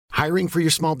Hiring for your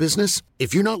small business?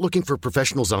 If you're not looking for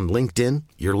professionals on LinkedIn,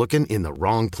 you're looking in the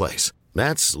wrong place.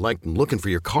 That's like looking for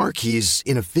your car keys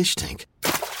in a fish tank.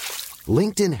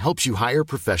 LinkedIn helps you hire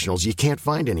professionals you can't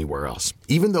find anywhere else,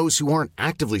 even those who aren't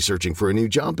actively searching for a new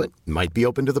job but might be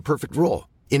open to the perfect role.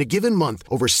 In a given month,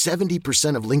 over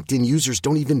 70% of LinkedIn users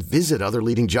don't even visit other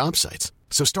leading job sites.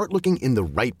 So start looking in the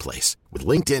right place. With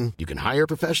LinkedIn, you can hire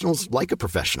professionals like a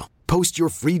professional. Post your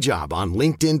free job on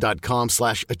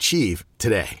linkedin.com/achieve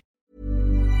today.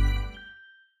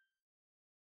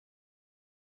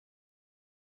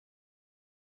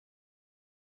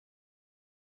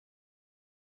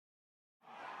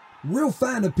 Real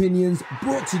fan opinions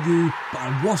brought to you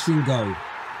by Wash and Go.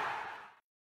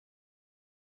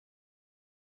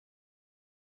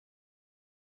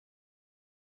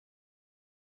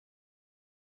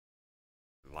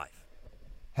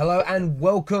 Hello and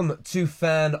welcome to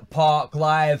Fan Park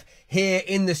Live. Here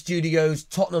in the studios,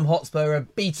 Tottenham Hotspur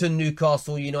have beaten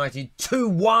Newcastle United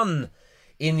 2-1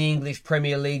 in the English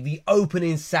Premier League, the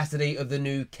opening Saturday of the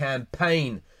new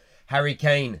campaign. Harry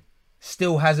Kane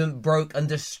still hasn't broke and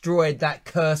destroyed that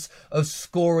curse of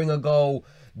scoring a goal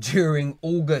during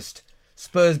August.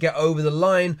 Spurs get over the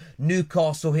line,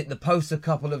 Newcastle hit the post a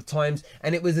couple of times,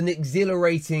 and it was an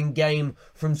exhilarating game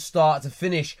from start to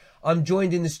finish. I'm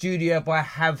joined in the studio by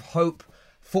Have Hope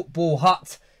Football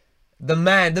Hut, the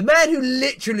man who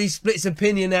literally splits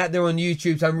opinion out there on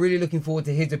YouTube. So I'm really looking forward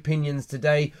to his opinions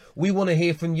today. We want to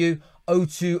hear from you.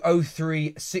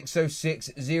 0203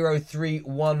 606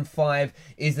 0315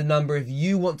 is the number if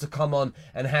you want to come on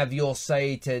and have your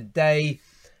say today.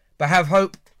 But Have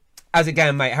Hope, how's it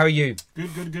going, mate? How are you?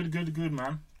 Good,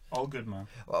 man. All good, man.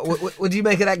 What do you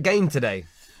make of that game today?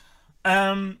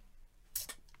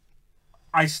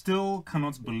 I still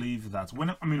cannot believe that.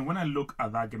 When I look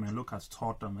at that game, I look at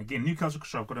Tottenham. Again, Newcastle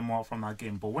should have gotten more from that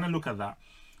game. But when I look at that,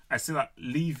 I see that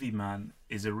Levy, man,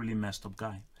 is a really messed up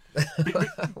guy.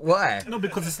 Why? No,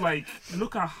 because it's like,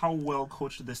 look at how well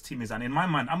coached this team is. And in my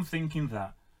mind, I'm thinking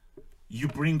that you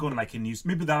bring on like a new...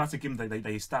 Maybe that's a game that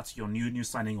you start your new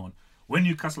signing on. When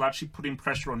Newcastle actually put in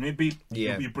pressure on, maybe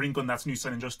you bring on that new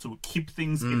signing just to keep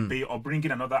things in bay or bring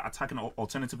in another attacking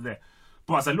alternative there.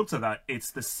 But as I looked at that,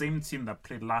 it's the same team that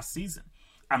played last season.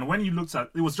 And when you looked at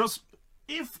it, was just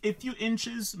if a few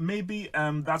inches, maybe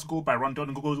that goal by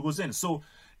Rondon goes in. So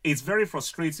it's very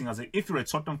frustrating. If you're a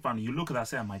Tottenham fan, you look at that and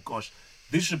say, oh my gosh,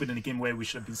 this should have been in a game where we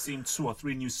should have been seeing 2 or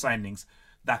 3 new signings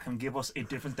that can give us a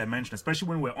different dimension, especially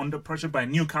when we're under pressure by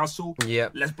Newcastle. Yeah.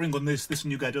 Let's bring on this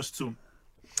new guy just to...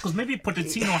 Because maybe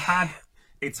Pochettino had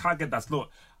a target that's low.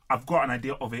 I've got an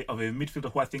idea of a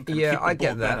midfielder who I think can keep the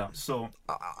ball better. So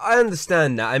I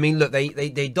understand that. I mean, look,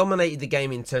 they dominated the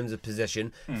game in terms of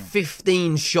possession.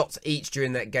 15 shots each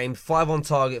during that game. 5 on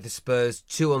target for Spurs,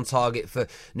 2 on target for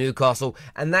Newcastle,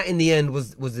 and that in the end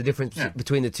was the difference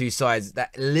between the two sides.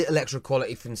 That little extra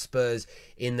quality from Spurs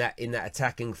in that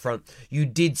attacking front. You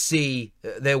did see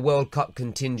their World Cup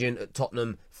contingent at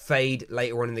Tottenham fade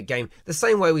later on in the game, the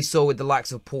same way we saw with the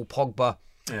likes of Paul Pogba,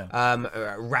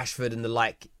 Rashford, and the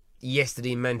like.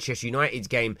 Yesterday in Manchester United's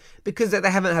game, because they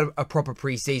haven't had a proper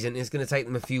pre-season. It's going to take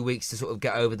them a few weeks to sort of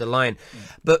get over the line.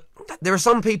 But there are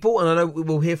some people, and I know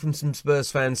we'll hear from some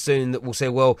Spurs fans soon, that will say,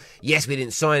 well, yes, we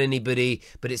didn't sign anybody,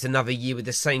 but it's another year with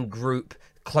the same group,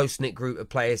 close-knit group of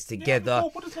players together.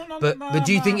 But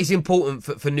do you think it's important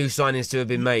for new signings to have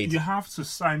been made? You have to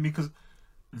sign, because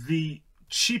the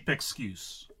cheap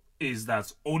excuse is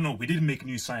that, oh no, we didn't make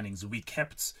new signings. We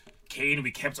kept Kane,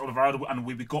 we kept Alvarado, and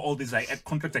we got all these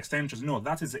contract extensions. No,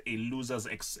 that is a loser's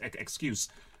excuse.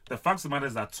 The fact of the matter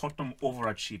is that Tottenham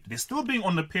overachieved. They're still being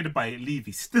underpaid by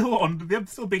Levy. They're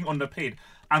still being underpaid.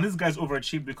 And these guys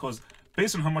overachieved because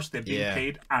based on how much they're being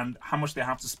paid and how much they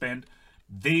have to spend,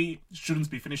 they shouldn't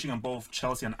be finishing above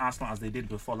Chelsea and Arsenal as they did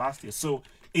before last year. So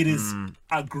it is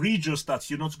egregious that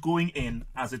you're not going in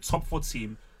as a top 4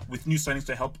 team with new signings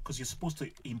to help, because you're supposed to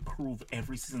improve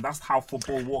every season. That's how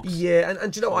football works. Yeah,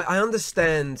 and you know, I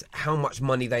understand how much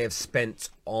money they have spent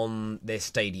on their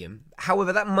stadium.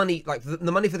 However, that money, like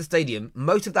the money for the stadium,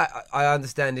 most of that I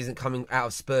understand isn't coming out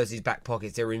of Spurs' back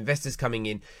pockets. There are investors coming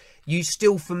in. You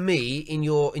still, for me, in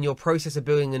your process of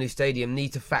building a new stadium,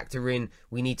 need to factor in,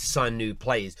 we need to sign new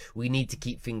players. We need to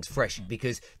keep things fresh,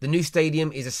 because the new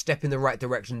stadium is a step in the right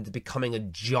direction to becoming a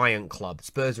giant club.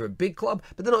 Spurs are a big club,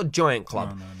 but they're not a giant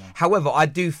club. No. However, I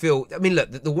do feel, I mean,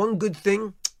 look, the one good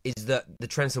thing is that the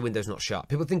transfer window's not shut.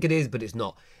 People think it is, but it's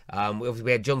not.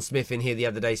 We had John Smith in here the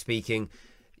other day speaking.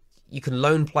 You can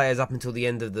loan players up until the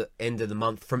end of the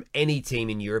month from any team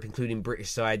in Europe, including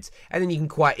British sides, and then you can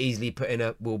quite easily put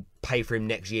in we'll pay for him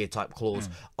next year type clause.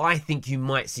 I think you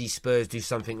might see Spurs do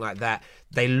something like that.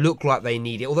 They look like they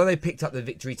need it. Although they picked up the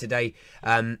victory today,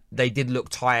 they did look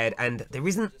tired, and there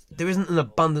isn't an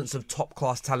abundance of top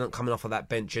class talent coming off of that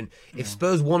bench. And if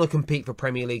Spurs want to compete for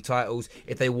Premier League titles,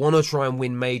 if they want to try and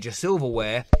win major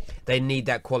silverware, they need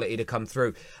that quality to come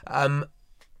through.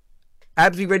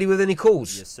 Abs, we ready with any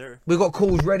calls? Yes, sir. We've got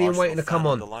calls ready Arsenal and waiting to come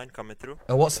on. The line coming through.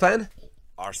 A what's fan?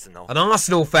 Arsenal. An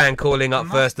Arsenal fan calling up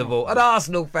first of all. An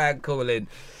Arsenal fan calling.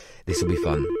 This will be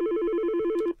fun.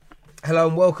 Hello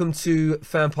and welcome to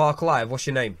Fan Park Live. What's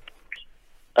your name?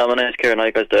 My name's Kieran. How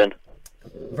you guys doing?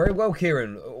 Very well,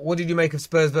 Kieran. What did you make of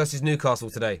Spurs versus Newcastle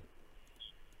today?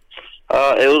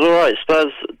 It was alright.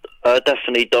 Spurs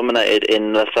definitely dominated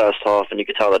in the first half, and you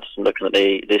could tell that just from looking at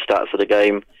the stats of the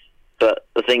game. But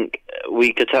I think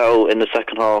we could tell in the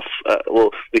second half,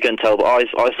 we couldn't tell, but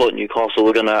I thought Newcastle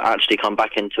were going to actually come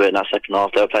back into it in that second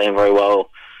half. They were playing very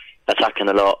well, attacking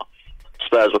a lot.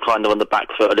 Spurs were kind of on the back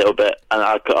foot a little bit, and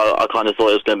I kind of thought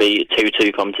it was going to be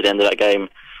 2-2 coming to the end of that game.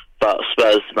 But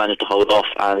Spurs managed to hold off,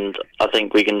 and I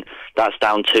think that's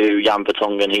down to Jan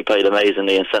Vertonghen. He played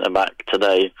amazingly in centre-back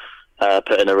today,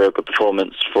 put in a real good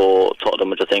performance for Tottenham,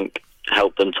 which I think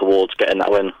helped them towards getting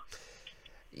that win.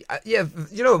 Yeah,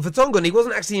 you know, Vertonghen, he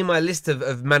wasn't actually in my list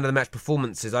of man of the match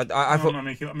performances. I thought.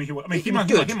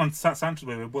 Him and Sanchez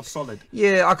were both solid.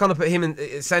 Yeah, I kind of put him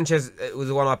in. Sanchez was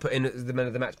the one I put in as the man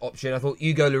of the match option. I thought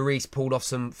Hugo Lloris pulled off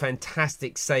some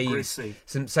fantastic saves,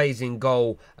 some saves in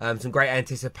goal, some great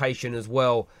anticipation as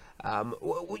well.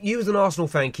 You as an Arsenal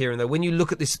fan, Kieran, though, when you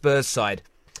look at this Spurs side,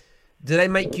 do they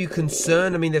make you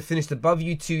concerned? I mean, they've finished above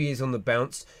you 2 years on the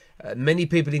bounce. Many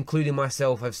people, including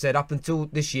myself, have said up until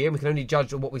this year, and we can only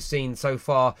judge on what we've seen so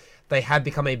far, they have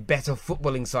become a better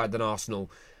footballing side than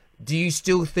Arsenal. Do you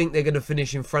still think they're going to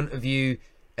finish in front of you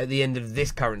at the end of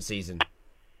this current season?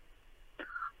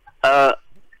 As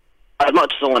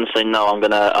much as I want to say no, I'm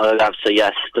gonna have to say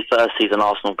yes. The first season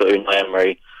Arsenal got Unai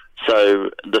Emery, so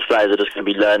the players are just going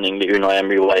to be learning the Unai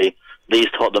Emery way. These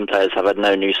Tottenham players have had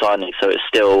no new signings, so it's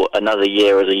still another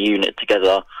year as a unit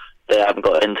together. They haven't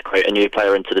got to integrate a new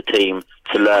player into the team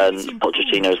to learn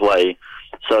Pochettino's way.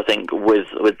 So I think with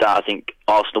that, I think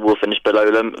Arsenal will finish below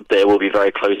them, but it will be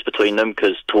very close between them,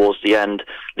 because towards the end,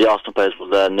 the Arsenal players will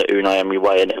learn the Unai Emery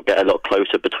way, and it will get a lot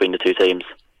closer between the two teams.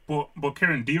 But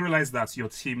Kieran, do you realise that your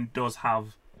team does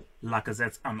have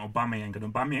Lacazette and Aubameyang,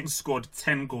 and Aubameyang scored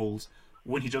 10 goals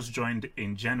when he just joined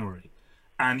in January?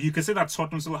 And you can say that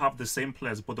Tottenham still have the same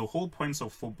players, but the whole point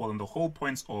of football and the whole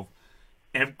point of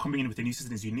coming in with a new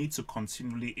season is you need to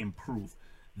continually improve.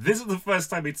 This is the first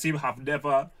time a team have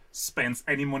never spent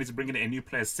any money to bring in a new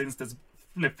player since this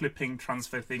flipping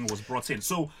transfer thing was brought in.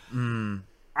 So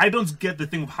I don't get the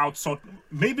thing of how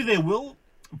maybe they will,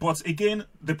 but again,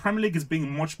 the Premier League is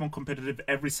being much more competitive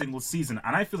every single season,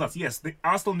 and I feel that yes, the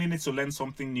Arsenal needed to learn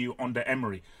something new under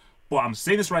Emery. But I'm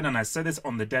saying this right now, and I said this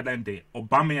on the deadline day.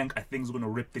 Aubameyang, I think, is going to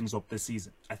rip things up this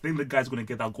season. I think the guy's going to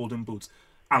get that golden boot.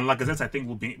 And Lacazette, I think,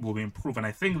 will be improved. And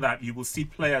I think that you will see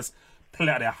players play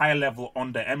at a higher level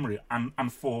under Emery. And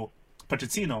for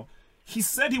Pochettino, he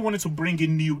said he wanted to bring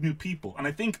in new people. And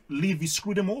I think Levy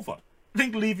screwed him over. I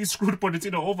think Levy screwed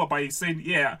Pochettino over by saying,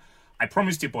 yeah, I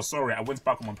promised you, but sorry, I went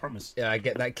back on my promise. Yeah, I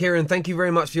get that. Kieran, thank you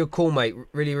very much for your call, mate.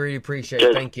 Really, really appreciate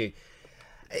it. Thank you.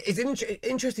 It's an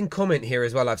interesting comment here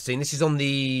as well I've seen. This is on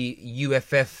the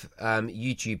UFF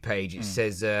YouTube page. It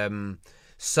says,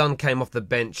 Son came off the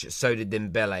bench, so did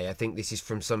Dembele. I think this is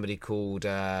from somebody called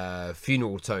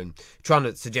Funeral Tone, trying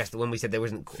to suggest that when we said there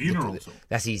wasn't... Funeral Tone?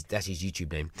 That's his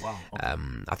YouTube name. Wow. Okay.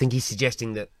 I think he's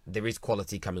suggesting that there is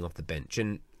quality coming off the bench.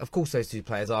 And, of course, those two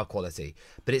players are quality.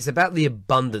 But it's about the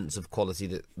abundance of quality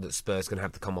that Spurs can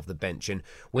have to come off the bench. And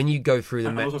when you go through the...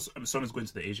 And also, Son is going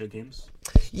to the Asia Games.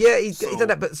 Yeah, he's done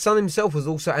that. But Son himself was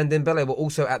also... And Dembele were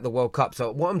also at the World Cup.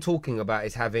 So what I'm talking about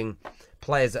is having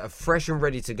players that are fresh and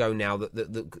ready to go now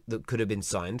that could have been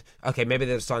signed. Okay, maybe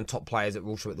they've signed top players that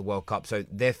were also at the World Cup, so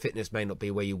their fitness may not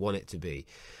be where you want it to be.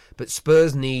 But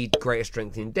Spurs need greater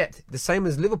strength in depth, the same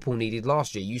as Liverpool needed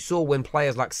last year. You saw when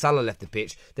players like Salah left the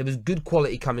pitch, there was good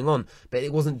quality coming on, but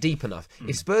it wasn't deep enough.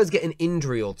 If Spurs get an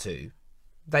injury or two,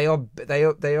 they are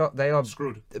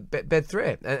screwed, bed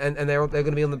threat, and they're going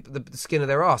to be on the skin of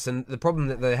their arse. And the problem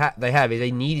that they have is they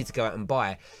needed to go out and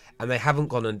buy, and they haven't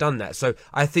gone and done that. So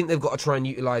I think they've got to try and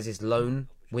utilise this loan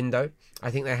window. I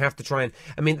think they have to try and...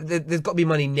 I mean, there's got to be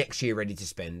money next year ready to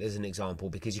spend, as an example,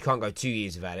 because you can't go 2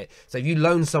 years without it. So if you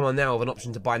loan someone now with an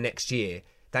option to buy next year,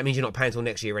 that means you're not paying until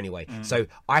next year anyway. So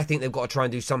I think they've got to try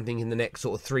and do something in the next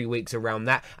sort of 3 weeks around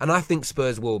that. And I think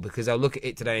Spurs will, because they'll look at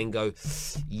it today and go,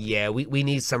 yeah, we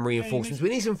need some reinforcements. We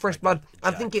need some fresh blood.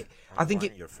 I think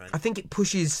it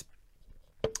pushes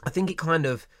I think it kind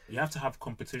of... You have to have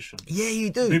competition. Yeah, you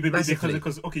do. Massively.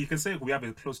 Because okay, you can say we have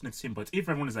a close-knit team, but if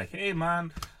everyone is like, hey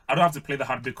man, I don't have to play the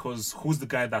hard because who's the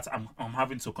guy that I'm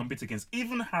having to compete against?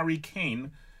 Even Harry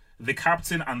Kane, the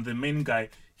captain and the main guy,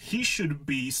 he should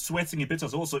be sweating a bit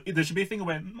as well. So there should be a thing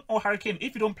where, oh, Harry Kane,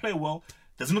 if you don't play well,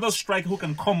 there's another striker who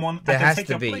can come on. There and has take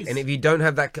to your be, place. and if you don't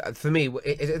have that, for me,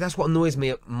 that's what annoys me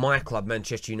at my club,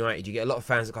 Manchester United. You get a lot of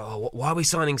fans that go, "Oh, why are we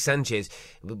signing Sanchez?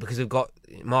 Because we've got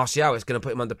Martial. It's going to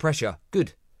put him under pressure."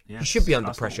 Good. Yes, He should be under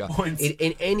that's the pressure. point.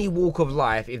 In any walk of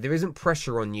life, if there isn't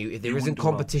pressure on you, if there isn't wouldn't do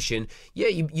well. competition,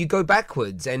 you go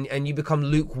backwards and you become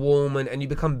lukewarm and you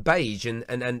become beige,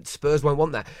 and Spurs won't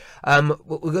want that.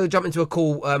 We're going to jump into a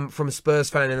call from a Spurs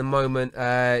fan in a moment.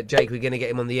 Jake, we're going to get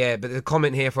him on the air. But the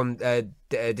comment here from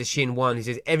Deshin1, he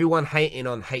says, everyone hating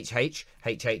on HH.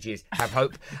 HH is have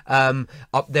hope.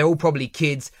 They're all probably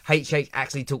kids. HH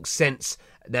actually talks sense.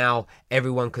 Now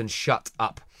everyone can shut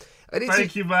up.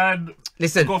 Thank you, man.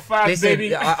 Listen, Go fast,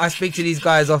 baby. I speak to these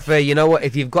guys off air. You know what?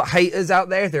 If you've got haters out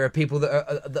there, there are people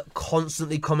that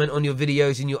constantly comment on your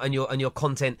videos and your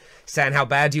content, saying how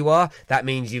bad you are. That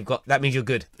means you're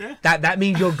good. Yeah. That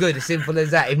means you're good. As simple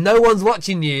as that. If no one's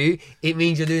watching you, it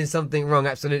means you're doing something wrong.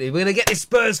 Absolutely. We're gonna get this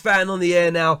Spurs fan on the air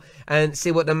now and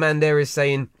see what the man there is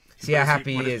saying. See how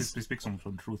happy he is. Please speak some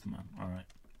truth, man. All right.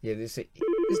 Yeah, this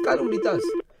guy normally does.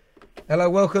 Hello,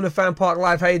 welcome to Fan Park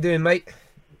Live. How you doing, mate?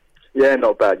 Yeah,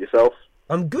 not bad. Yourself?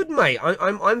 I'm good, mate.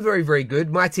 I'm very, very good.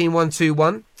 My team won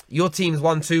 2-1. Your team's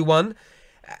won 2-1.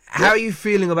 How are you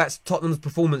feeling about Tottenham's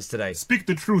performance today? Speak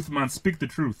the truth, man. Speak the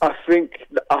truth. I think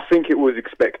it was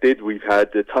expected. We've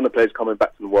had a ton of players coming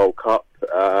back from the World Cup.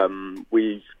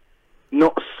 We've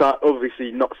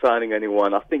obviously not signing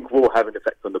anyone. I think will have an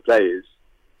effect on the players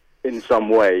in some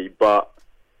way. But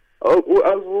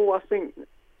overall, I think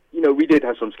we did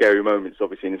have some scary moments,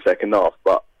 obviously in the second half.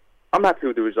 But I'm happy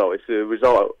with the result. It's a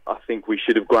result I think we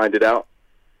should have grinded out.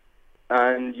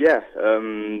 And yeah,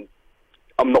 I'm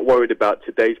not worried about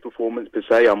today's performance per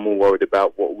se. I'm more worried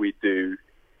about what we do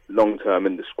long term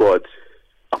in the squad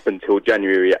up until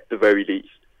January at the very least.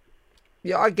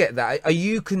 Yeah, I get that. Are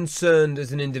you concerned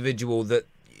as an individual that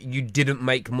you didn't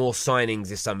make more signings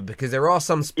this summer? Because there are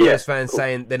some Spurs fans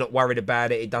saying they're not worried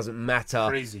about it. It doesn't matter.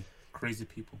 Crazy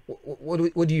people.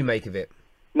 What do you make of it?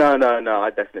 No. I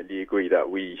definitely agree that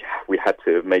we had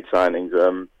to have made signings.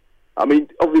 I mean,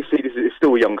 obviously, this is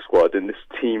still a young squad, and this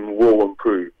team will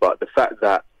improve. But the fact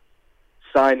that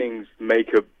signings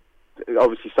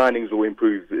will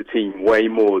improve the team way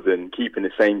more than keeping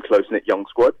the same close-knit young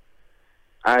squad,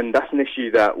 and that's an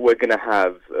issue that we're going to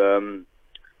have.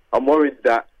 I'm worried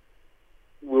that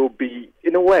we'll be,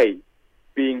 in a way,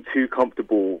 being too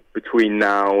comfortable between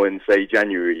now and say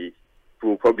January.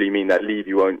 Will probably mean that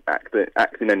Levy won't act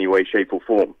in any way, shape, or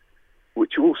form,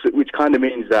 which kind of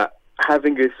means that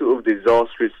having a sort of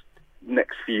disastrous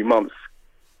next few months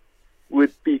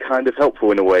would be kind of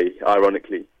helpful in a way,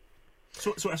 ironically.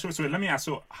 So let me ask.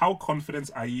 So, how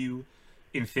confident are you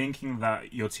in thinking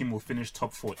that your team will finish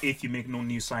top 4 if you make no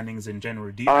new signings in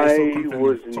January? I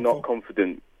was not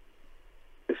confident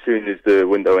as soon as the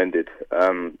window ended.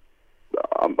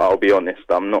 I'll be honest.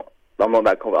 I'm not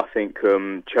that confident. I think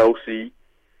Chelsea,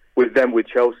 with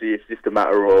Chelsea, it's just a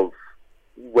matter of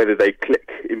whether they click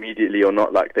immediately or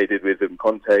not, like they did with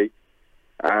Conte.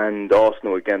 And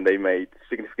Arsenal, again, they made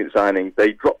significant signings.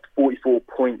 They dropped 44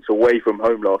 points away from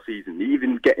home last season.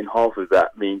 Even getting half of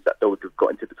that means that they would have got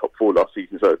into the top 4 last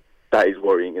season. So that is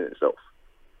worrying in itself.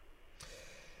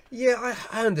 Yeah,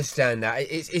 I understand that.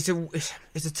 It's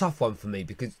a tough one for me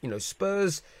because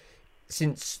Spurs,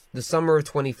 since the summer of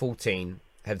 2014,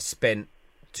 have spent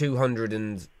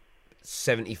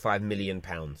 £275 million,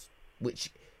 which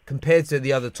compared to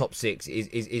the other top 6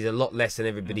 is a lot less than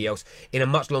everybody else in a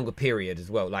much longer period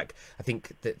as well. Like, I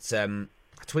think that I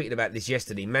tweeted about this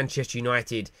yesterday. Manchester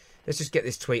United. Let's just get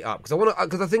this tweet up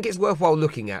because I think it's worthwhile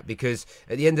looking at, because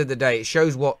at the end of the day it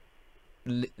shows what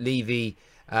Levy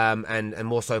and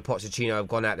more so Pochettino have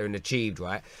gone out there and achieved,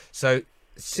 right? So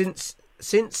since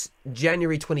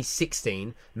January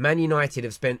 2016, Man United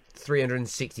have spent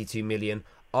 362 million,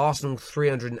 Arsenal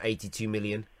 382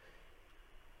 million,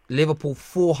 Liverpool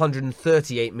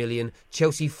 438 million,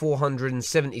 Chelsea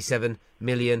 477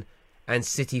 million, and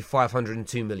City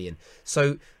 502 million.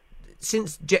 So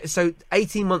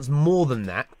 18 months more than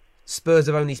that, Spurs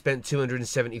have only spent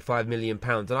 275 million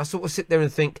pounds. And I sort of sit there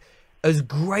and think, as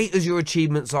great as your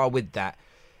achievements are with that,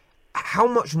 how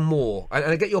much more? And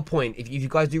I get your point. If you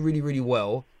guys do really, really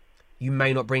well, you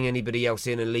may not bring anybody else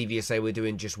in and leave you say we're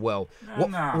doing just well.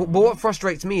 But what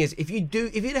frustrates me is if you'd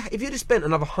have spent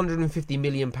another £150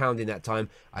 million in that time,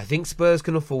 I think Spurs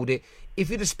can afford it. If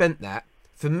you'd have spent that,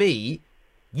 for me,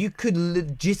 you could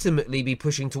legitimately be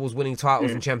pushing towards winning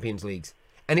titles in Champions Leagues,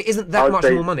 and it isn't I that would much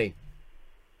say- more money.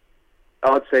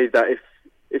 I'd say that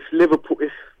if Liverpool,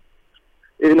 if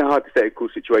in a hypothetical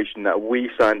situation that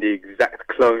we signed the exact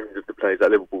clones of the players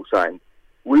that Liverpool signed,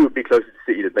 we would be closer to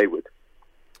City than they would.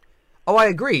 Oh, I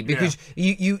agree, because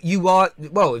you are,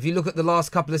 well, if you look at the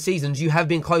last couple of seasons, you have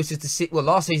been closer to City. Well,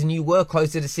 last season you were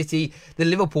closer to City than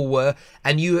Liverpool were,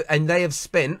 and they have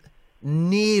spent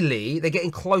they're getting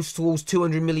close towards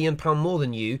 £200 million more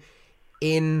than you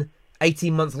in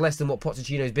 18 months less than what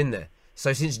Pochettino's been there.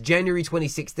 So since January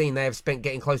 2016, they have spent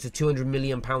getting close to £200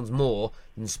 million more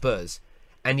than Spurs.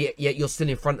 And yet you're still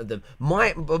in front of them.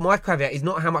 My caveat is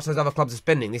not how much those other clubs are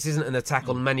spending. This isn't an attack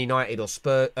on Man United or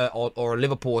Spurs or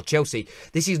Liverpool or Chelsea.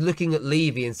 This is looking at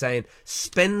Levy and saying,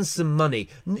 spend some money.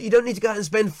 You don't need to go out and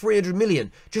spend 300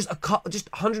 million. Just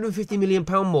 150 million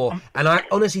pound more. And I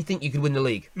honestly think you could win the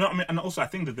league. No, I mean, and also I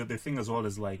think that the thing as well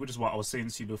is like, which is what I was saying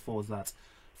to you before, is that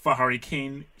for Harry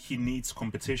Kane, he needs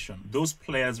competition. Those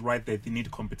players right there, they need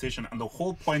competition. And the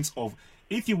whole point of,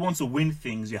 if you want to win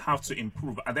things, you have to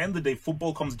improve. At the end of the day,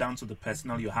 football comes down to the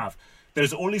personnel you have.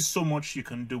 There's only so much you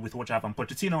can do with what you have. And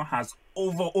Pochettino has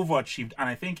overachieved. And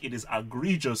I think it is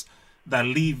egregious that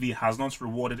Levy has not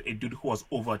rewarded a dude who has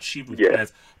overachieved with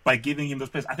players by giving him those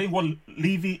players. I think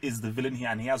Levy is the villain here,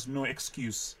 and he has no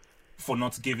excuse for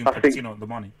not giving Pochettino the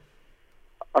money.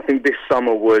 I think this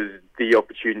summer was the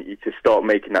opportunity to start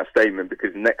making that statement,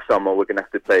 because next summer we're going to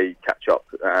have to play catch up,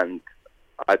 and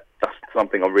that's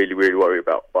something I'm really, really worried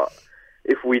about. But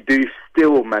if we do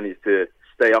still manage to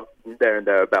stay up there and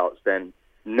thereabouts, then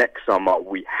next summer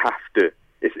we have to.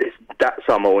 It's that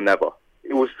summer or never.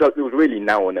 It was really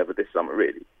now or never this summer,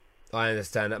 really. I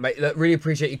understand that, mate. Look, really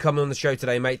appreciate you coming on the show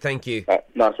today, mate. Thank you.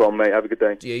 Nice one, mate. Have a good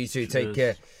day. Yeah, you too. Take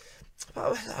care.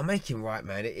 I'm making right,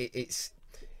 man. It's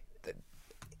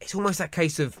almost that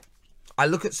case of, I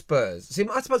look at Spurs. See,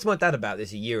 I spoke to my dad about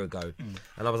this a year ago,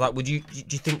 and I was like, do you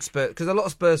think Spurs? Because a lot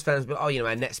of Spurs fans, but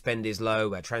our net spend is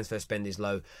low, our transfer spend is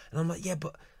low, and I'm like, yeah,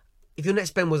 but if your net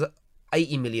spend was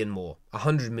 80 million more,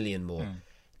 100 million more,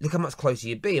 look how much closer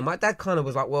you'd be. And my dad kind of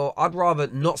was like, well, I'd rather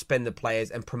not spend the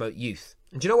players and promote youth.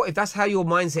 And do you know what? If that's how your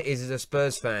mindset is as a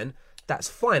Spurs fan, that's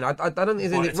fine. I don't think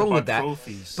there's anything wrong with that.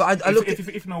 Trophies. But I look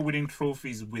if not winning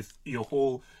trophies with your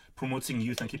whole promoting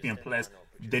youth and keeping your players,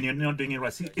 then you're not doing it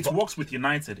right. See, it works with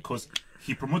United because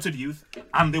he promoted youth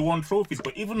and they won trophies.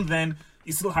 But even then,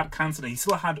 he still had Cantona. He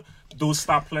still had those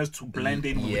star players to blend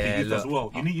in with the youth as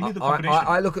well. You need the combination.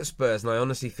 I look at Spurs and I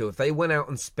honestly feel if they went out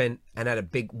and spent and had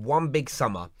one big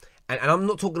summer, and I'm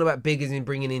not talking about big as in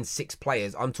bringing in 6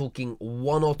 players. I'm talking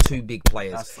 1 or 2 big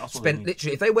players. That's spent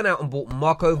literally, if they went out and bought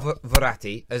Marco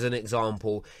Verratti as an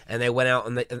example, and they went out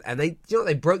and they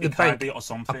they broke the bank. Or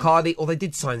something. Icardi, or they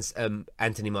did sign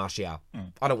Anthony Martial.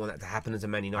 I don't want that to happen as a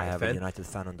Man United fan. I have a United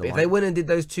fan on the But if line. they went and did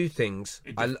those 2 things,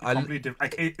 a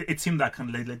team that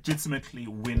can legitimately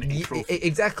win a trophy.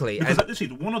 Exactly. Because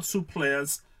literally, 1 or 2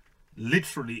 players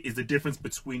literally is the difference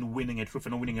between winning a trophy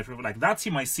and not winning a trophy. Like that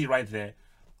team I see right there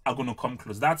are going to come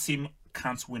close. That team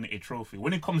can't win a trophy.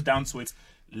 When it comes down to it,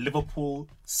 Liverpool,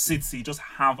 City just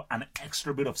have an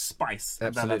extra bit of spice.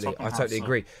 Absolutely, I totally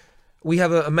agree. We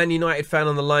have a Man United fan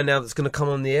on the line now that's going to come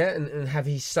on the air and have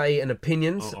his say and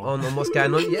opinions on what's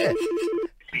going on. Yeah.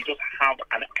 We just have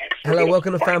an extra. Hello,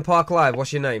 welcome to Fan Park Live.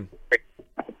 What's your name?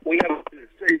 We have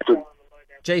Jason.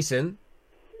 Jason.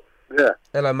 Yeah,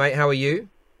 Hello, mate. How are you?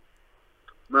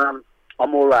 man,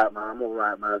 I'm all right,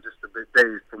 man. Just a bit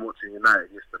dazed from watching United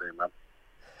yesterday, man.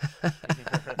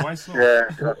 Why so?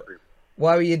 Yeah, trust me.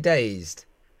 Why were you dazed?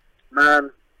 Man,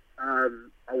 I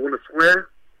want to swear,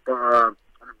 but I'm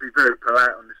going to be very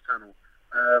polite on this channel.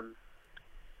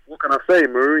 What can I say?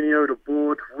 Mourinho, the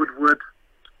board, Woodward,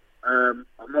 I'm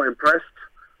not impressed.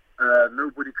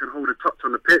 Nobody can hold a touch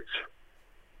on the pitch.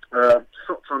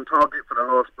 Shots on target for the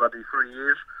last bloody 3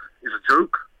 years is a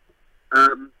joke.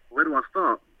 Where do I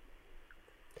start?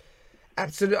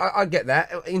 Absolutely, I get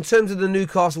that. In terms of the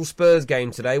Newcastle Spurs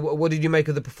game today, what did you make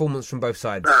of the performance from both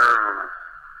sides?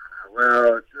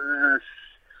 Well,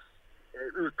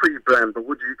 it was pretty bland, but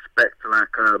what do you expect? Like,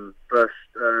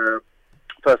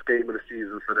 first game of the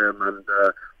season for them, and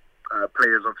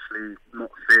players obviously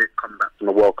not fit, come back from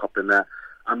the World Cup and that.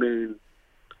 I mean,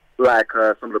 like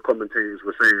some of the commentators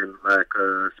were saying, like,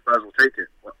 Spurs will take it.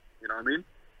 You know what I mean?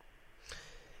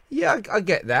 Yeah, I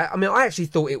get that. I mean, I actually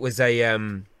thought it was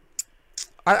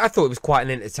I thought it was quite an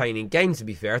entertaining game, to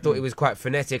be fair. I thought it was quite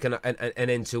frenetic and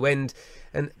end-to-end.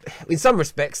 And in some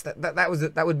respects,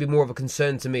 that would be more of a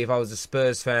concern to me if I was a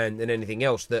Spurs fan than anything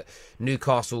else, that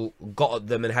Newcastle got at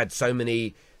them and had so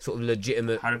many sort of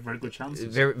legitimate... Had very good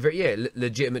chances.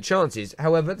 Legitimate chances.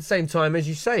 However, at the same time, as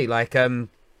you say, like...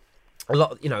 a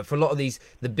lot, for a lot of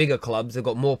the bigger clubs, they've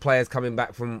got more players coming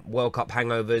back from World Cup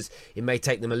hangovers. It may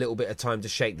take them a little bit of time to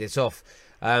shake this off.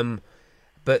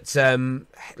 But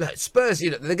look, Spurs,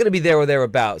 they're going to be there or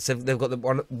thereabouts. They've got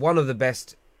one of the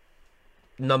best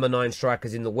number 9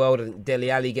 strikers in the world. I think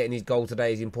Dele Alli getting his goal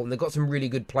today is important. They've got some really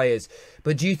good players.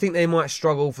 But do you think they might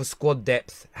struggle for squad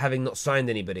depth, having not signed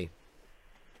anybody?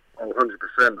 Oh,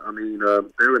 100%. I mean,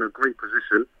 they're in a great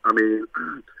position. I mean,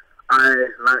 I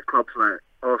like clubs like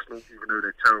Arsenal, even though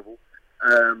they're terrible,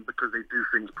 because they do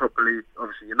things properly.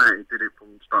 Obviously, United did it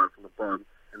starting from the bottom,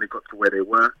 and they got to where they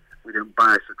were. We didn't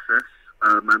buy success.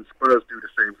 And Spurs do the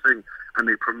same thing, and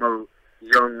they promote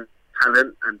young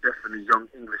talent and definitely young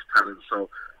English talent. So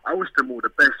I wish them all the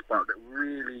best, but that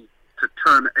really to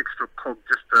turn an extra cog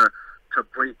just to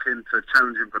break into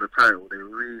challenging for the title, they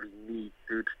really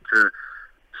needed to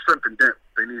strengthen depth.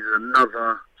 They needed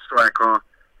another striker,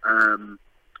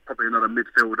 probably another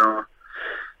midfielder,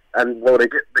 and well, they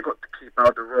got to keep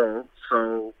out the role.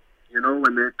 So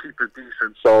when their keeper's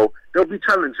decent, so they'll be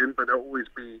challenging, but they'll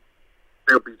be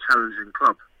challenging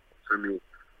club for me.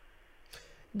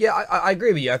 Yeah, I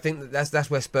agree with you. I think that's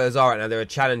where Spurs are right now. They're a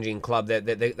challenging club.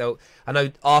 I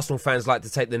know Arsenal fans like to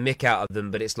take the mick out of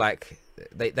them, but it's like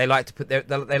they like to put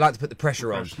the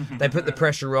pressure on. They put the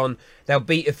pressure on. They'll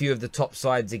beat a few of the top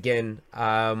sides again,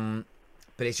 but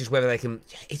it's just whether they can.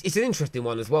 It's an interesting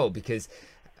one as well, because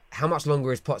how much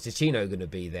longer is Pochettino going to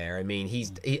be there? I mean, he,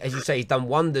 as you say, he's done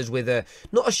wonders with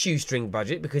not a shoestring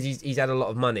budget, because he's had a lot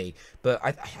of money. But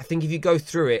I think if you go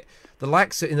through it, the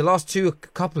likes in the last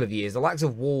couple of years, the likes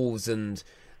of Wolves and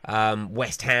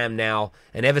West Ham now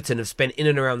and Everton have spent in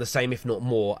and around the same, if not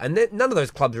more. And none of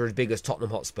those clubs are as big as Tottenham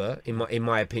Hotspur, in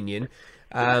my opinion.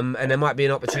 And there might be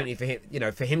an opportunity for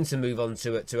him, to move on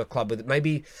to a club with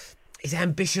maybe. Is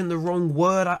ambition the wrong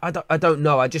word? I don't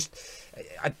know. I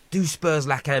do Spurs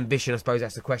lack ambition? I suppose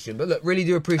that's the question. But look, really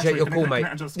do appreciate your call, mate.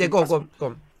 Go on.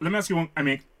 Let me ask you one. I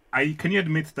mean, can you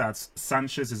admit that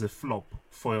Sanchez is a flop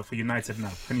for United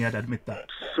now? Can you admit that?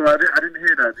 So I didn't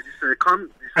hear that. Did you say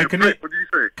what did you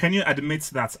say? Can you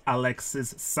admit that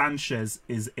Alexis Sanchez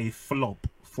is a flop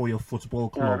for your football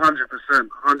club? 100%.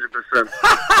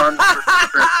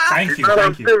 Thank you.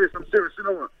 I'm serious. You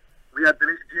know what? We had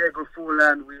Diego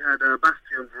Forlan, we had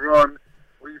Bastien Veron,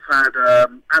 we've had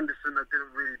Anderson that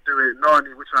didn't really do it,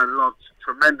 Nani, which I loved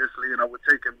tremendously, and I would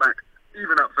take him back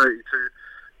even at 32.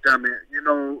 Damn it,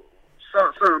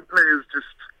 certain players just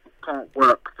can't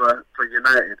work for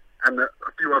United, and a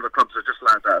few other clubs are just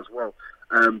like that as well.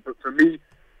 But for me,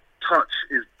 touch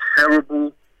is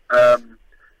terrible.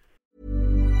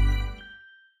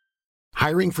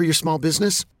 Hiring for your small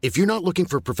business? If you're not looking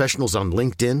for professionals on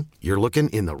LinkedIn, you're looking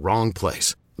in the wrong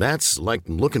place. That's like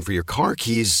looking for your car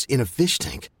keys in a fish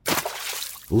tank.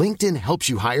 LinkedIn helps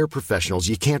you hire professionals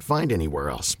you can't find anywhere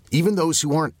else, even those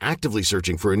who aren't actively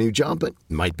searching for a new job but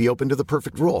might be open to the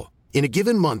perfect role. In a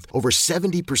given month, over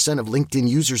 70% of LinkedIn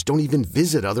users don't even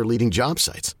visit other leading job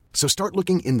sites. So start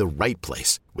looking in the right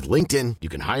place. With LinkedIn, you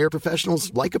can hire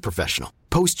professionals like a professional.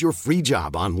 Post your free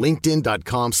job on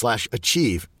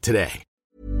linkedin.com/achieve today.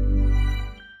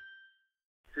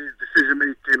 His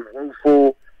decision-making,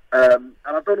 woeful. And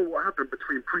I don't know what happened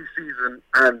between pre-season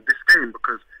and this game,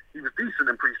 because he was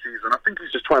decent in pre-season. I think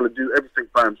he's just trying to do everything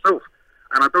by himself.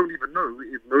 And I don't even know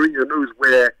if Mourinho knows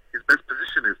where his best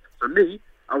position is. So me,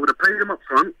 I would have played him up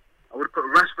front. I would have put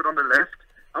Rashford on the left.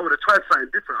 I would have tried something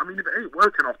different. I mean, if it ain't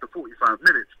working after 45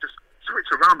 minutes, just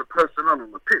switch around the personnel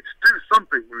on the pitch. Do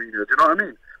something, Mourinho. Do you know what I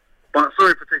mean? But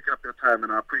sorry for taking up your time,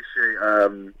 and I appreciate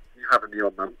you having me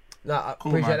on, man. No, I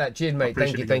appreciate that. Cheers, mate.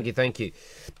 Thank you.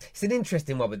 It's an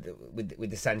interesting one with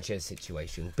the Sanchez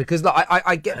situation, because look,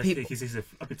 I get people. He's a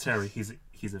bit Terry. He's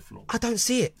a flop. I don't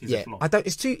see it He's yet. a flop. I don't.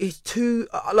 It's too.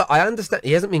 Look, I understand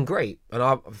he hasn't been great, and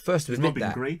I'm first to admit He's not been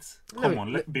that. great. Come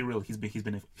on, let's be real. He's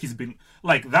been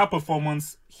like that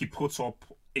performance he put up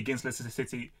against Leicester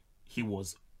City. He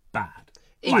was bad.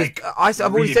 I've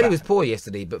already said he was poor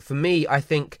yesterday, but for me, I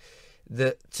think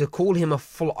that to call him a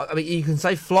flop. I mean, you can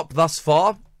say flop thus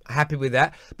far. Happy with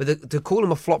that, but to call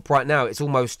him a flop right now,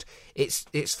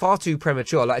 it's far too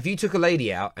premature. Like if you took a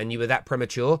lady out and you were that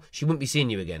premature, she wouldn't be seeing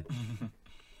you again.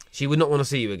 She would not want to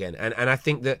see you again, and I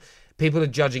think that people are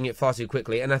judging it far too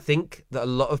quickly, and I think that a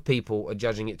lot of people are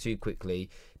judging it too quickly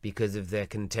because of their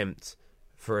contempt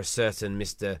for a certain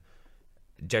Mr.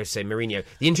 Jose Mourinho.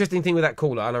 The interesting thing with that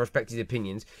caller, and I respect his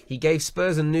opinions, he gave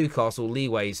Spurs and Newcastle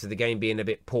leeways for the game being a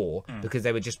bit poor because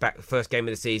they were just back, first game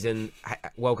of the season,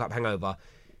 World Cup hangover.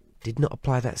 did not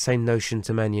apply that same notion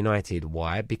to Man United.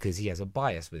 Why? Because he has a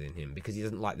bias within him, because he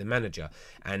doesn't like the manager.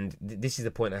 And this is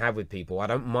the point I have with people. I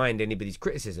don't mind anybody's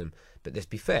criticism, but let's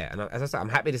be fair. And as I said, I'm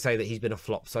happy to say that he's been a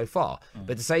flop so far.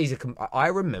 But to say I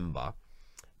remember,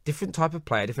 different type of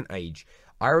player, different age.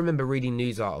 I remember reading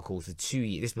news articles for 2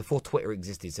 years. This is before Twitter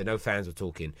existed, so no fans were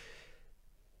talking.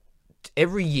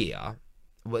 Every year,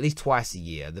 well, at least twice a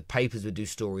year, the papers would do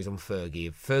stories on Fergie,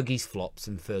 of Fergie's flops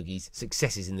and Fergie's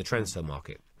successes in the transfer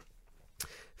market.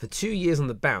 For 2 years on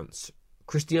the bounce,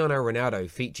 Cristiano Ronaldo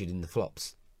featured in the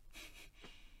flops.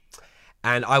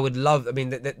 And I would love, I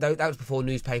mean, that was before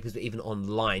newspapers were even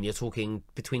online. You're talking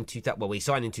between, we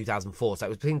signed in 2004, so it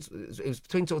was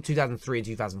between sort of 2003 and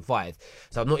 2005.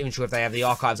 So I'm not even sure if they have the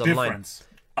archives online.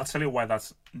 I'll tell you why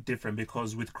that's different,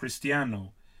 because with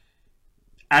Cristiano,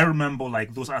 I remember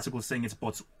like those articles saying it,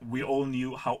 but we all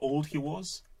knew how old he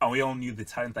was, and we all knew the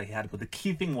talent that he had. But the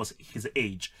key thing was his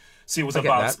age. So it was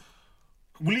about,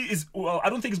 I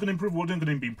don't think it's going to improve. We're going to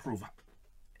improve.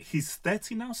 He's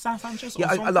 30 now, Sanchez. Yeah,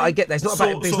 I get that. It's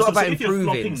not about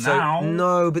improving.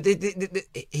 No, but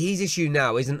his issue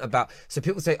now isn't about. So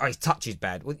people say, "Oh, his touch is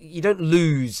bad." Well, you don't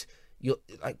lose.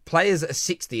 Like players that are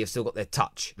 60 have still got their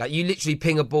touch. Like you literally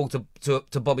ping a ball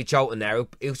to Bobby Charlton there,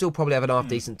 he'll still probably have an half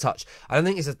decent touch. I don't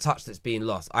think it's a touch that's being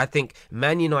lost. I think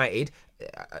Man United,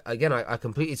 again, I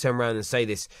completely turn around and say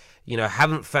this,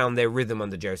 haven't found their rhythm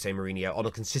under Jose Mourinho on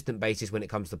a consistent basis when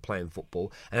it comes to playing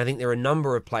football. And I think there are a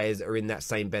number of players that are in that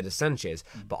same bed as Sanchez.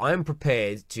 But I am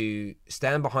prepared to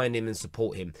stand behind him and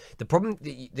support him. The problem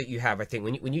that you have, I think,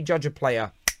 when you judge a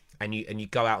player and you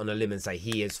go out on a limb and say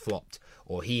he has flopped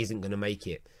or he isn't going to make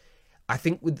it, I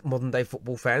think with modern day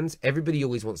football fans, everybody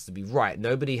always wants to be right.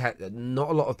 Not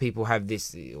a lot of people have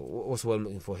this. What's the word I'm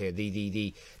looking for here?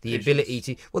 The ability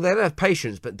to. Well, they don't have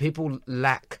patience, but people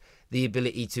lack the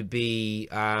ability to be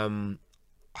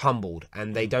humbled,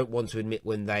 and they don't want to admit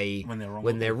when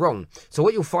they're wrong. So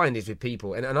what you'll find is with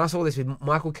people, and I saw this with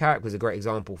Michael Carrick was a great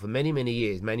example. For many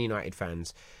years, Man United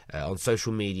fans on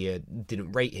social media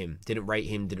didn't rate him.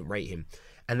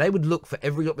 And they would look for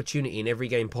every opportunity in every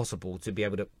game possible to be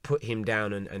able to put him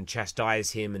down and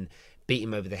chastise him and beat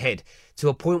him over the head, to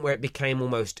a point where it became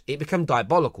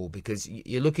diabolical, because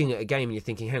you're looking at a game and you're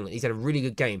thinking, hang on, he's had a really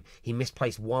good game. He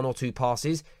misplaced one or two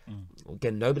passes.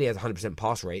 Again, nobody has 100%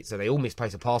 pass rate, so they all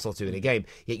misplace a pass or two in a game,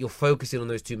 yet you're focusing on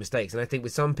those two mistakes. And I think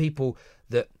with some people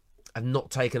that have not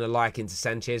taken a liking to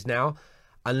Sanchez now,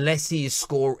 unless he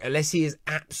is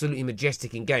absolutely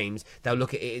majestic in games, they'll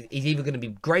look at it. He's either going to be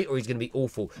great or he's going to be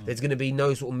awful. There's going to be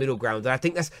no sort of middle ground. And I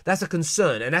think that's a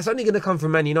concern, and that's only going to come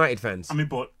from Man United fans. I mean,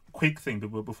 but quick thing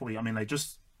before we,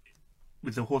 just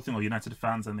with the whole thing of United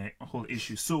fans and the whole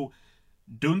issue. So,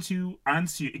 aren't you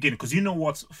again? Because you know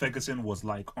what Ferguson was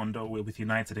like with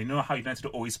United. You know how United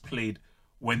always played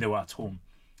when they were at home.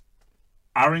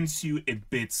 Aren't you a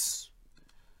bit?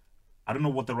 I don't know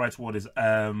what the right word is.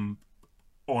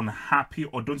 Unhappy,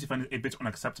 or don't you find it a bit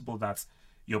unacceptable that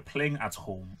you're playing at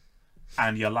home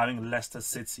and you're allowing Leicester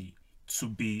City to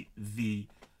be the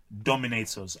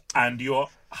dominators, and you're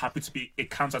happy to be a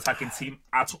counter-attacking team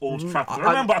at Old Trafford?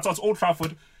 Remember, at Old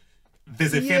Trafford,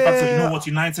 there's a fear factor. You know what,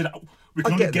 United, we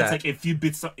can only get like a few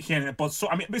bits here and there. But so,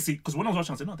 basically, because when I was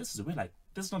watching, I said, no, this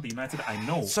is not the United I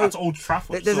know. So, at Old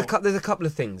Trafford. There's a couple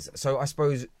of things. So I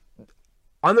suppose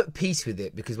I'm at peace with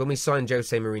it, because when we signed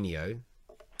Jose Mourinho,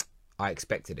 I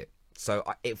expected it. So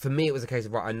for me, it was a case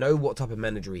of, right, I know what type of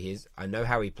manager he is. I know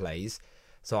how he plays.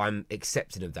 So I'm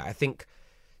accepting of that. I think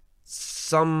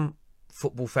some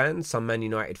football fans, some Man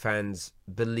United fans,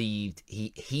 believed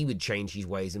he would change his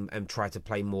ways and try to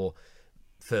play more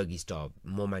Fergie style,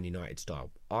 more Man United style.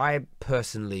 I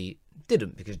personally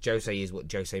didn't, because Jose is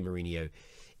what Jose Mourinho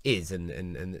is.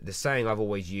 And the saying I've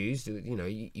always used,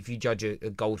 if you judge a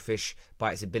goldfish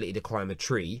by its ability to climb a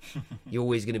tree, you're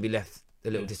always going to be left a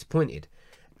little disappointed.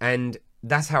 And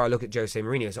that's how I look at Jose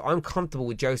Mourinho. So I'm comfortable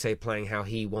with Jose playing how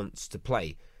he wants to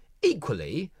play.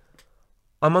 Equally,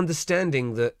 I'm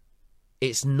understanding that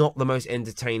it's not the most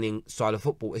entertaining style of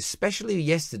football, especially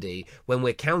yesterday when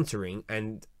we're countering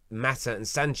and Mata and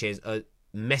Sanchez are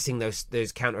messing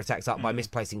those counter-attacks up by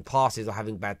misplacing passes or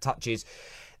having bad touches.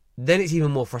 Then it's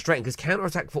even more frustrating, because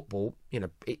counter-attack football,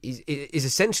 is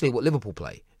essentially what Liverpool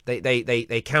play.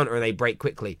 They counter and they break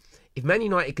quickly. If Man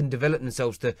United can develop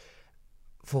themselves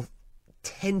for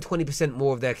 10-20%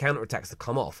 more of their counter-attacks to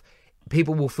come off,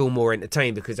 people will feel more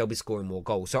entertained, because they'll be scoring more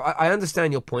goals. So I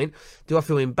understand your point. Do I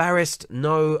feel embarrassed?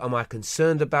 No. Am I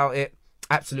concerned about it?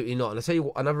 Absolutely not. And I'll tell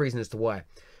you another reason as to why.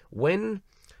 When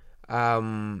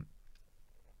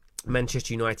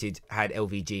Manchester United had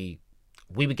LVG,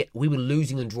 we were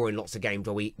losing and drawing lots of games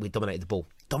where we dominated the ball.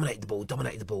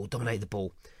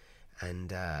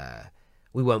 and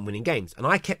we weren't winning games. And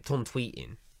I kept on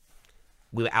tweeting,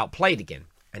 we were outplayed again.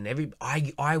 And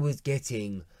I was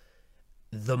getting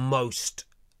the most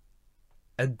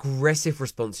aggressive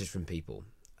responses from people.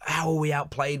 How are we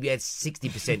outplayed? We had 60%,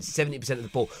 70% of the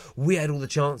ball. We had all the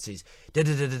chances.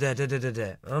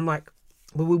 And I'm like,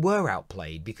 well, we were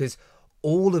outplayed, because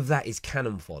all of that is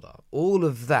cannon fodder. All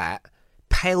of that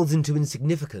pales into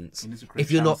insignificance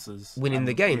if you're not winning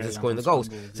the games and scoring the goals.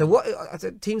 So what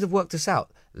teams have worked this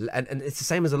out, and it's the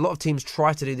same as a lot of teams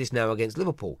try to do this now against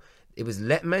Liverpool. It was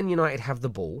let Man United have the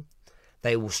ball.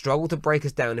 They will struggle to break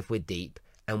us down if we're deep,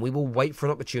 and we will wait for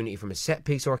an opportunity from a set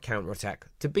piece or a counter attack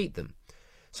to beat them.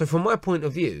 So from my point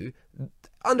of view,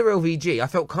 under LVG, I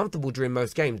felt comfortable during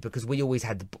most games because we always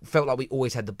felt like we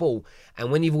always had the ball.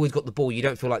 And when you've always got the ball, you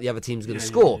don't feel like the other team's going to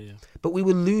score. Yeah. But we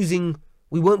were losing.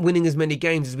 We weren't winning as many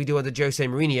games as we do under Jose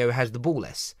Mourinho, who has the ball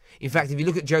less. In fact, if you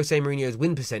look at Jose Mourinho's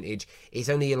win percentage, it's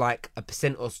only like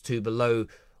 1% or 2% below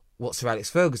what Sir Alex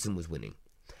Ferguson was winning.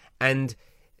 And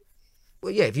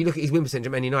well, yeah, if you look at his win percentage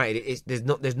at Man United,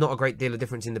 there's not a great deal of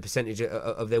difference in the percentage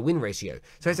of their win ratio.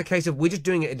 So it's a case of we're just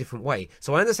doing it a different way.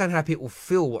 So I understand how people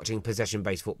feel watching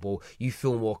possession-based football. You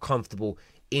feel more comfortable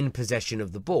in possession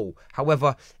of the ball.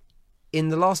 However, in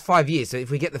the last 5 years, so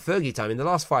if we get the Fergie time, in the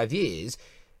last 5 years,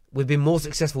 we've been more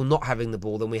successful not having the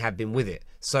ball than we have been with it.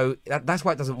 So that's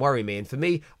why it doesn't worry me. And for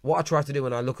me, what I try to do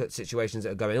when I look at situations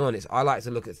that are going on is I like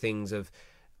to look at things of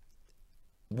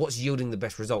what's yielding the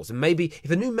best results. And maybe if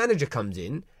a new manager comes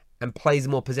in and plays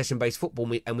more possession-based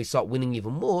football and we start winning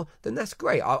even more, then that's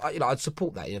great. I'd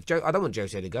support that. I don't want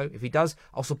Jose to go. If he does,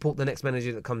 I'll support the next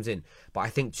manager that comes in. But I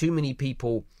think too many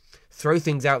people throw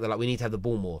things out there like we need to have the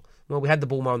ball more. Well, we had the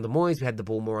ball more under Moyes, we had the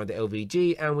ball more under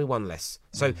LVG, and we won less.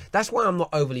 So that's why I'm not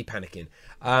overly panicking.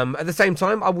 At the same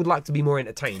time, I would like to be more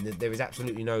entertained. There is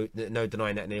absolutely no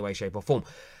denying that in any way, shape or form.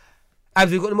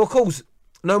 Have we got any more calls?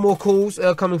 No more calls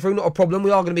coming through, not a problem.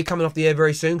 We are going to be coming off the air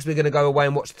very soon because we're going to go away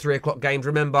and watch the 3 o'clock games.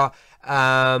 Remember,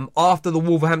 after the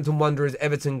Wolverhampton Wanderers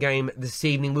Everton game this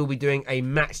evening, we'll be doing a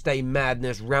Matchday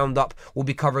Madness roundup. We'll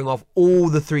be covering off all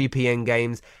the 3 p.m.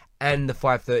 games and the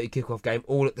 5:30 kickoff game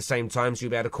all at the same time. So you'll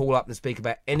be able to call up and speak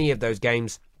about any of those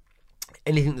games.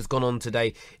 Anything that's gone on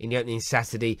today in the opening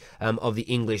Saturday of the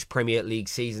English Premier League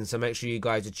season. So make sure you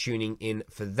guys are tuning in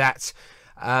for that.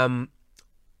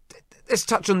 Let's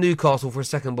touch on Newcastle for a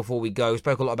second before we go. We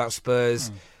spoke a lot about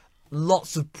Spurs.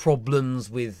 Lots of problems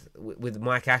with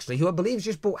Mike Ashley, who I believe has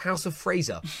just bought House of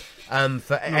Fraser. And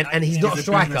he's not a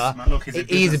striker.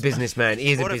 He is a businessman.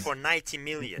 He is a businessman. For 90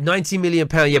 million. 90 million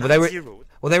pounds. Yeah, but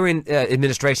they were in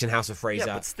administration House of Fraser.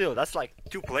 Yeah, but still, that's like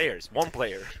 2 players, 1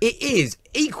 player. It is.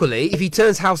 Equally, if he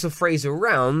turns House of Fraser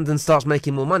around and starts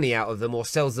making more money out of them or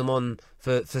sells them on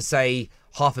for say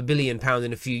 £500 million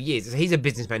in a few years, he's a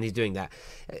businessman. He's doing that.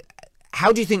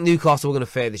 How do you think Newcastle are going to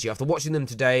fare this year? After watching them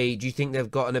today, do you think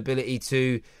they've got an ability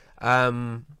to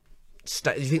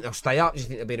stay? Do you think they'll stay up? Do you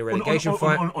think they'll be in a relegation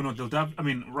fight? No, they'll have, I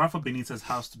mean, Rafa Benitez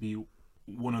has to be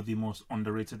one of the most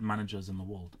underrated managers in the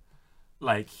world.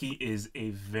 Like, he is a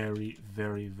very,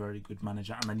 very, very good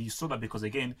manager. And then you saw that because,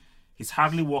 again, he's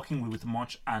hardly working with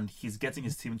much and he's getting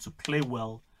his team to play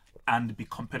well and be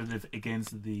competitive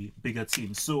against the bigger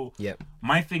teams. So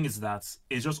my thing is that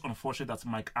it's just unfortunate that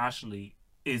Mike Ashley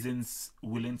isn't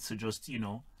willing to just,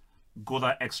 go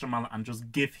that extra mile and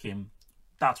just give him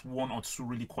that 1 or 2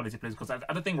 really quality players. Because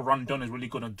I don't think Rondon is really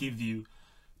going to give you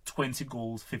 20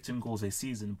 goals, 15 goals a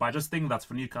season. But I just think that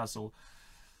for Newcastle,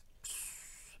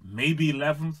 maybe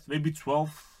 11th, maybe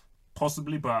 12th,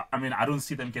 possibly. But, I mean, I don't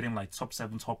see them getting like top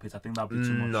 7, top 8. I think that would be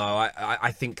too much. No,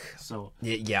 I think so.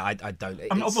 Yeah, I don't.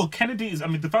 I mean, although Kennedy is,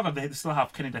 the fact that they still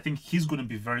have Kennedy, I think he's going to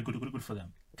be very good for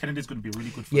them. Kennedy's going to be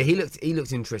really good for them. Yeah, he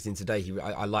looked interesting today.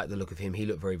 I like the look of him. He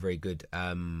looked very, very good.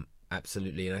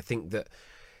 Absolutely. And I think that,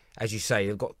 as you say,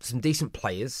 they've got some decent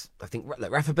players. I think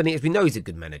Rafa Benitez, we know he's a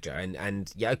good manager.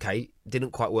 And yeah, okay,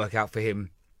 didn't quite work out for him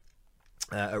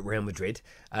at Real Madrid.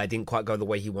 Didn't quite go the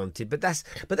way he wanted. But that's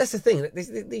the thing.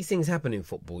 These things happen in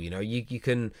football. You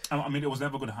can. I mean, it was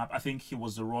never going to happen. I think he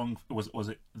was the wrong. Was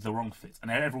it the wrong fit?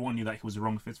 And everyone knew that he was the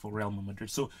wrong fit for Real Madrid.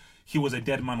 So he was a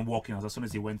dead man walking as soon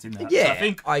as he went in there. Yeah,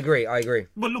 so I agree.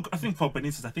 But look, I think for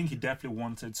Benitez, I think he definitely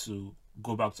wanted to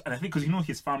go back and I think because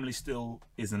his family still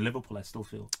is in Liverpool. I still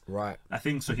feel right. I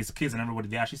think so. His kids and everybody,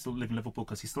 they actually still live in Liverpool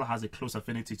because he still has a close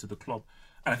affinity to the club,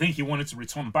 and I think he wanted to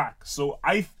return back. So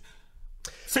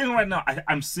saying right now,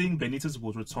 I'm seeing Benitez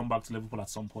will return back to Liverpool at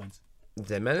some point.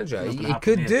 Their manager, he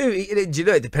could do. It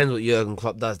depends what Jurgen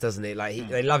Klopp does, doesn't it? Like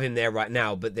they love him there right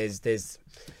now, but there's.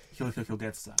 He'll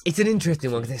get that. It's an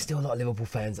interesting one because there's still a lot of Liverpool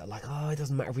fans that are like, it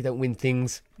doesn't matter if we don't win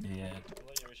things. Yeah.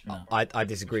 I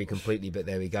disagree completely, but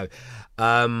there we go.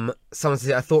 Someone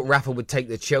said, I thought Rafa would take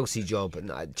the Chelsea job.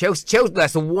 No, Chelsea,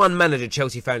 that's the one manager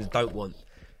Chelsea fans don't want.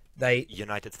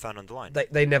 United fan on the line.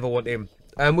 They never want him.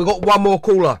 We've got one more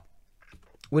caller.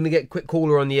 We're going to get a quick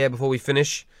caller on the air before we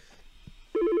finish.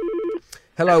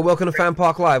 Hello, welcome to Fan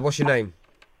Park Live. What's your name?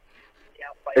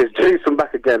 It's Jason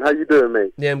back again. How you doing,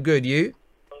 mate? Yeah, I'm good. You?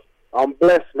 I'm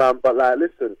blessed, man. But like,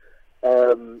 listen,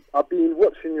 I've been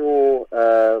watching your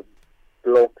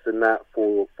blogs and that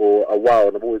for a while,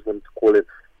 and I've always wanted to call in.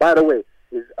 By the way,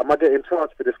 am I getting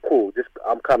charged for this call?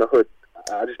 I'm kind of hood.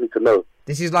 I just need to know.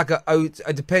 This is like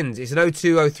it depends. It's an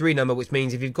 0203 number, which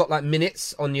means if you've got like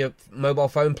minutes on your mobile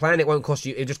phone plan, it won't cost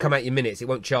you. It'll just come out your minutes. It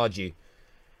won't charge you.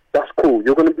 That's cool.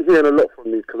 You're going to be hearing a lot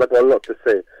from me because I've got a lot to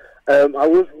say. I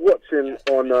was watching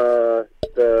on the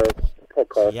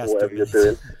podcast or whatever you're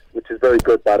doing, which is very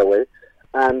good, by the way.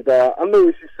 And I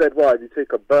noticed you said, well, if you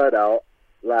take a bird out,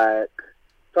 like,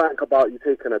 something about you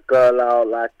taking a girl out,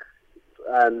 like,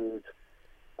 and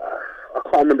I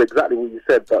can't remember exactly what you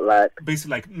said, but like...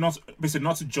 Basically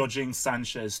not judging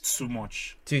Sanchez too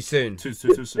much. Too soon. Too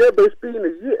soon. Yeah, but it's been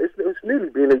a year. It's nearly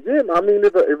been a year. I mean,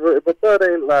 if a bird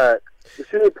ain't like...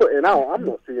 If she ain't putting out, I'm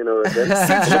not seeing her again.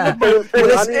 You've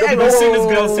been seeing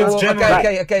this girl since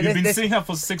January. Okay. You've been seeing her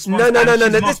for 6 months.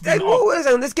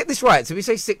 No. Let's get this right. So we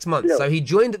say 6 months. Yeah. So he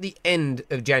joined at the end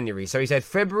of January. So he said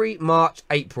February, March,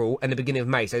 April, and the beginning of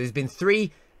May. So there's been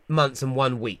 3 months and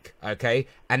 1 week. Okay,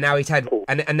 and now he's had,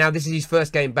 and now this is his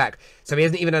first game back. So he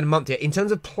hasn't even had a month yet. In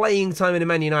terms of playing time in a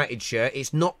Man United shirt,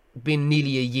 it's not been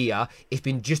nearly a year. It's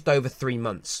been just over 3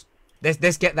 months.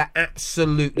 Let's get that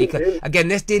absolutely clear. Again,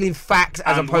 let's deal in facts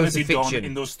as opposed to fiction.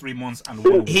 In those 3 months and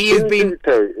 1 week? He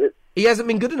hasn't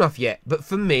been good enough yet. But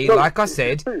for me, like I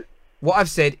said, what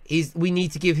I've said is we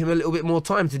need to give him a little bit more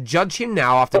time. To judge him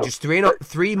now after just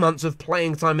 3 months of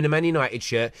playing time in a Man United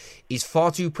shirt is far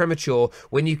too premature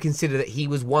when you consider that he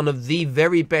was one of the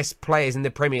very best players in the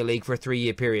Premier League for a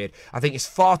 3-year period. I think it's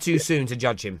far too soon to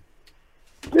judge him.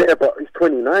 Yeah, but he's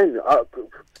 29.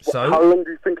 So? How long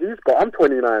do you think he's got? I'm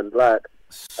 29. Like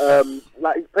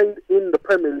he played in the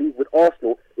Premier League with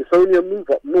Arsenal. It's only a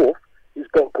move up north. He's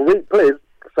got great players.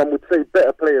 Some would say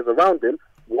better players around him.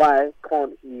 Why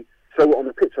can't he show it on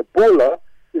the pitch? A baller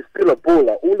is still a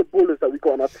baller. All the ballers that we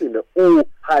got on our team, they're all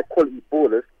high quality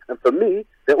ballers. And for me,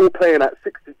 they're all playing at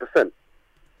 60%.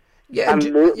 Yeah, and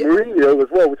Mourinho as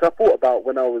well, which I thought about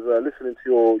when I was listening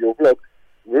to your vlog.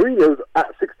 Mourinho's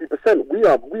at 60%.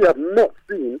 We have not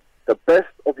seen the best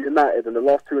of United in the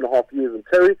last 2.5 years. And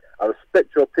Terry, I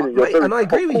respect your opinion. You're very I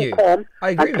agree with you. Calm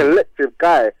and collective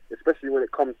guy, especially when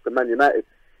it comes to Man United.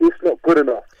 It's not good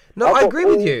enough. No, I agree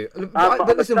with you.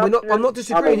 But listen, I'm not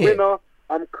disagreeing here. I'm a winner.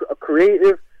 I'm a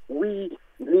creative. We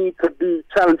need to be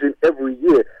challenging every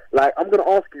year. Like, I'm going to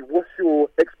ask you, what's your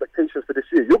expectations for this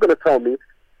year? You're going to tell me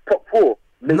top 4.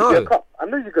 Maybe a cup. I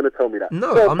know you're going to tell me that.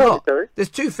 No, I'm not. There's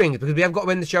 2 things, because we have got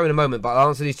to end the show in a moment, but I'll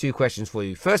answer these 2 questions for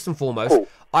you. First and foremost,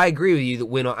 I agree with you that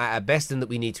we're not at our best and that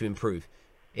we need to improve.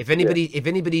 If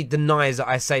anybody denies that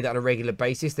I say that on a regular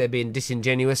basis, they're being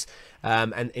disingenuous,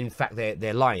 and in fact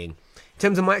they're lying. In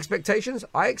terms of my expectations,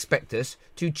 I expect us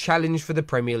to challenge for the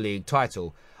Premier League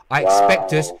title. I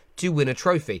expect us to win a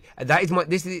trophy. That is my.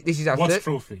 This is our. What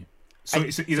trophy? So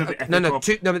is it the FA Cup?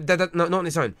 No, not on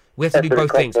its own. We have to do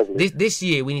both things. This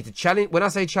year we need to challenge. When I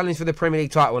say challenge for the Premier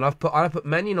League title, and I put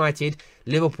Man United,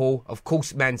 Liverpool, of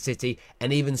course, Man City,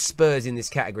 and even Spurs in this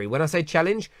category. When I say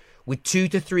challenge, with 2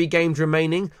 to 3 games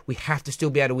remaining, we have to still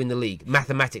be able to win the league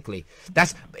mathematically.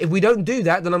 If we don't do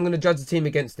that, then I'm going to judge the team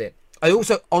against it. I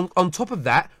also, on top of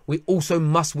that, we also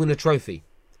must win a trophy.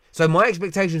 So my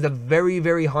expectations are very,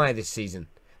 very high this season.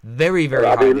 Very, very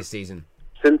high this season.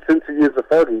 Since he is a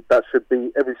Fergie, that should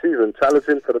be every season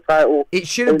challenging for the title. It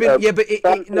should have been, but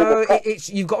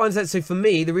you've got to understand. So for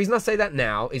me, the reason I say that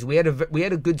now is we had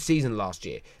a good season last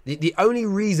year. The only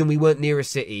reason we weren't near a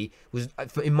City was,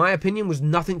 in my opinion, was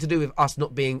nothing to do with us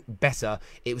not being better.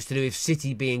 It was to do with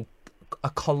City being a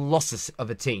colossus of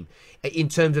a team in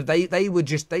terms of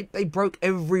they broke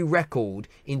every record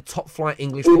in top flight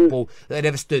English football that had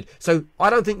ever stood. So I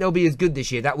don't think they'll be as good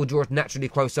this year. That will draw us naturally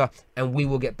closer and we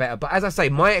will get better. But as I say,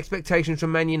 my expectations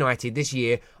from Man United this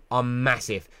year are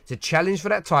massive, to challenge for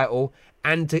that title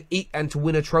and to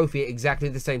win a trophy at exactly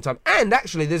the same time. And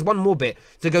actually there's one more bit,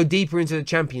 to go deeper into the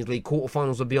Champions League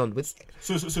quarterfinals or beyond.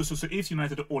 So if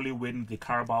United only win the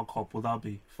Carabao Cup, will that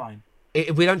be fine?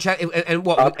 If we don't challenge, and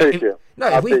what? I'll take you.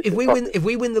 No, if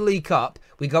we win the League Cup,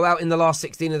 we go out in the last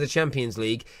 16 of the Champions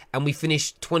League, and we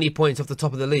finish 20 points off the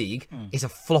top of the league. It's a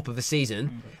flop of a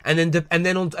season, and then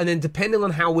depending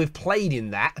on how we've played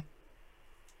in that,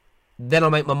 then I'll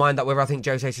make my mind up whether I think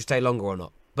Jose should stay longer or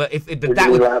not. But if you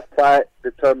that would have fight,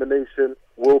 determination,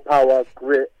 willpower,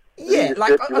 grit. Yeah,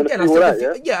 like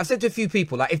leadership. again, I've said to a few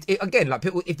people, like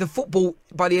if the football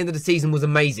by the end of the season was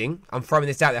amazing, I'm throwing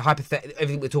this out there,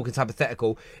 everything we're talking is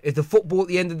hypothetical. If the football at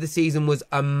the end of the season was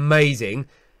amazing,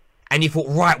 and you thought,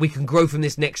 right, we can grow from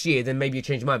this next year, then maybe you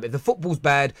change your mind. But if the football's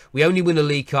bad, we only win a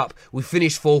League Cup, we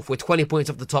finish fourth, we're 20 points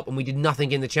off the top, and we did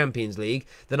nothing in the Champions League,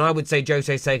 then I would say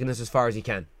Jose's taken us as far as he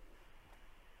can.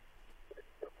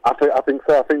 I think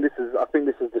so. I think this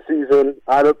is the season.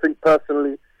 I don't think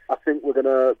personally. I think we're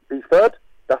gonna be third.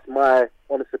 That's my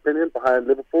honest opinion behind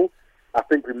Liverpool. I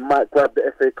think we might grab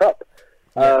the FA Cup.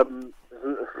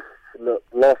 Look,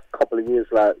 last couple of years,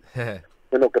 like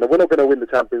we're not gonna win the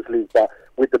Champions League, but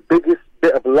with the biggest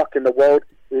bit of luck in the world,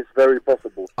 it's very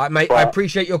possible. Mate, I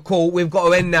appreciate your call. We've got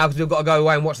to end now because we've got to go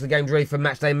away and watch the games ready for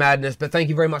Matchday Madness. But thank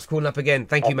you very much for calling up again.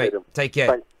 Thank you, mate. Take care.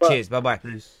 Thanks. Bye. Cheers. Bye-bye.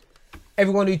 Peace.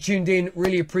 Everyone who tuned in,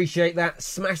 really appreciate that.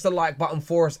 Smash the like button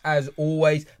for us as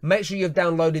always. Make sure you've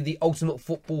downloaded the Ultimate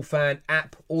Football Fan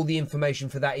app. All the information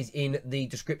for that is in the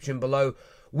description below.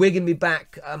 We're going to be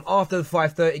back after the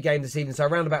 5:30 game this evening. So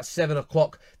around about 7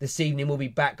 o'clock this evening, we'll be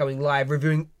back going live,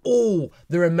 reviewing all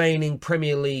the remaining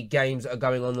Premier League games that are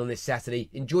going on this Saturday.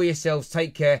 Enjoy yourselves.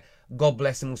 Take care. God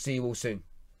bless, and we'll see you all soon.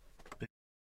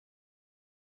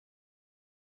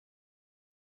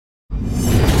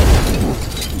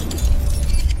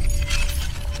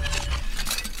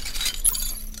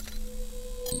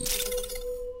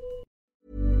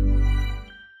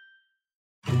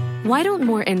 Why don't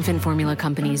more infant formula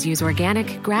companies use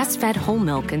organic, grass-fed whole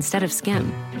milk instead of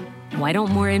skim? Why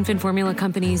don't more infant formula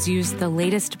companies use the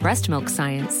latest breast milk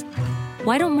science?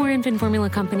 Why don't more infant formula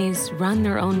companies run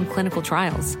their own clinical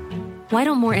trials? Why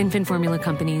don't more infant formula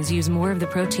companies use more of the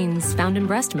proteins found in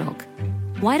breast milk?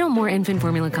 Why don't more infant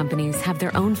formula companies have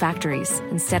their own factories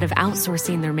instead of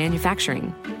outsourcing their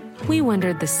manufacturing? We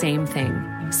wondered the same thing.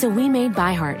 So we made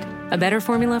ByHeart, a better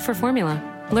formula for formula.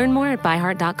 Learn more at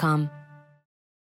byheart.com.